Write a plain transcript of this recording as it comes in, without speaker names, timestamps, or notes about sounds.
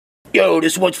Yo,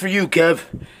 this one's for you, Kev.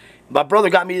 My brother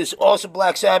got me this awesome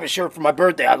Black Sabbath shirt for my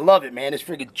birthday. I love it, man. This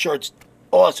freaking shirt's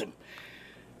awesome.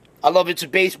 I love it's a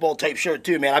baseball type shirt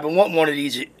too, man. I've been wanting one of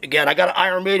these again. I got an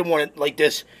Iron Maiden one like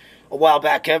this a while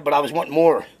back, Kev, but I was wanting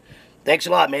more. Thanks a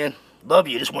lot, man. Love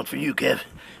you. This one's for you, Kev.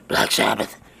 Black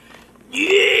Sabbath.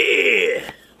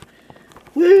 Yeah!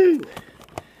 Woo!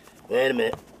 Wait a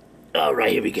minute. All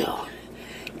right, here we go.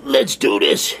 Let's do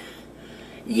this.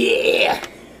 Yeah!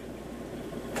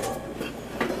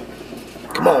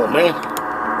 Come on,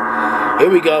 man. Here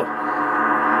we go.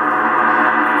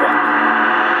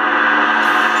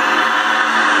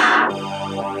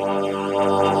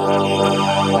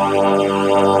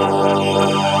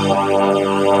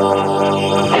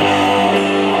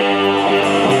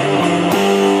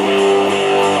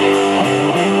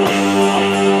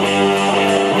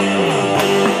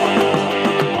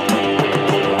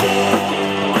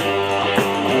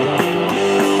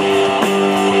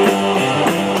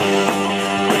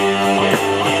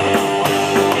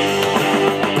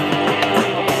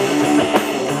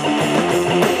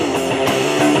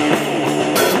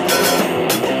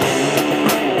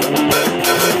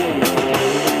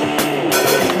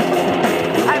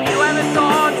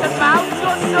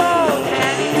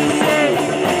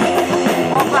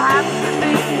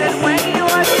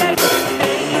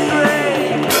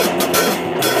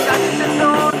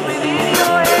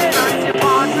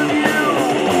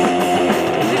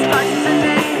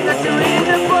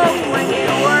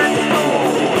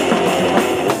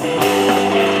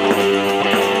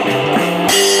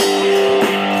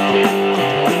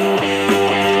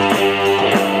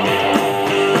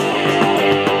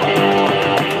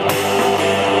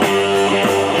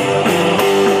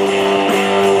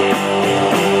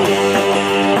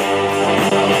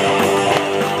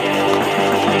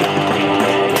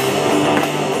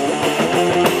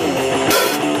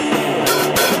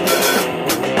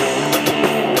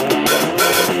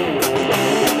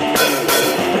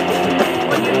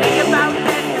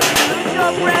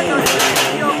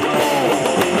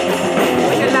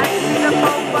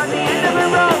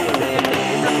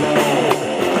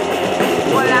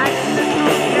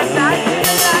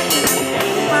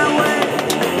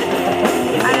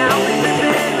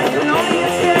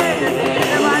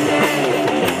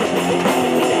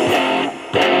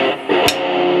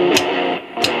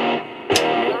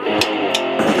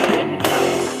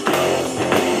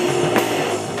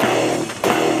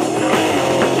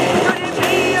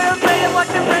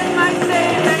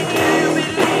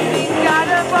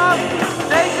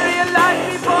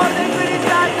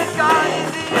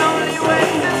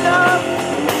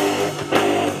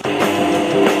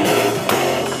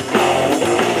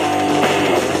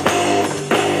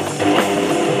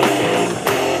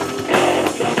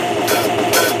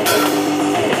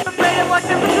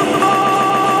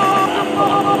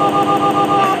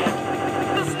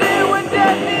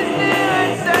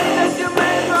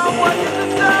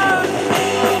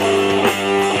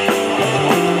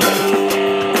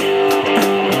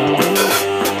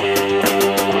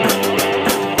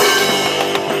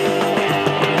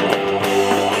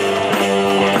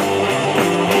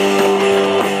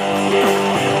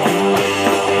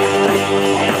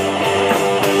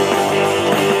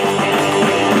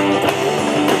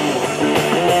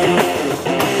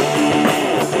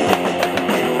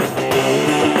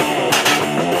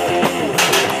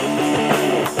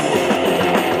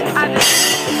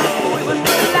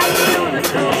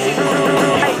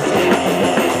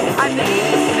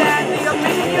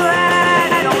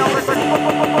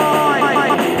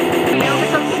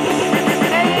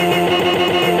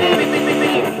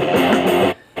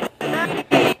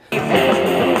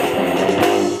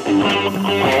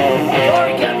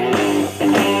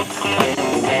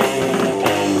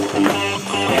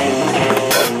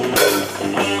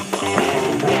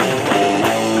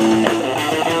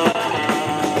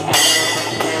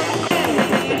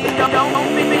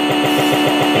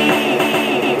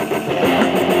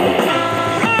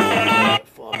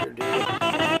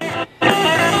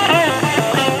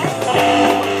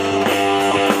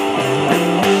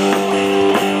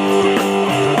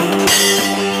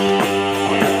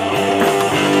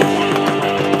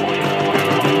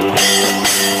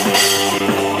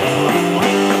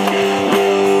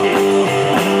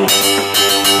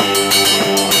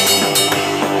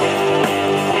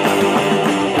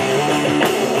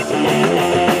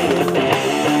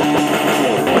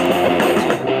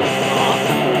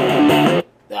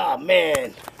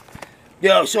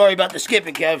 Yo, sorry about the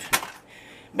skipping, Kev.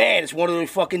 Man, it's one of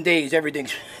those fucking days.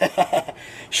 Everything's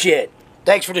shit.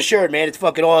 Thanks for the shirt, man. It's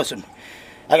fucking awesome.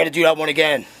 I gotta do that one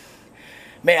again.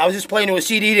 Man, I was just playing to a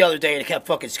CD the other day and it kept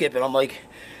fucking skipping. I'm like,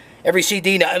 Every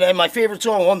CD, and my favorite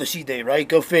song on the CD, right?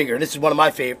 Go figure. This is one of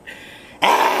my favorite.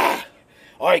 Ah!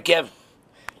 All right, Kev.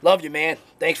 Love you, man.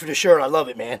 Thanks for the shirt. I love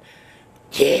it, man.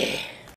 Yeah.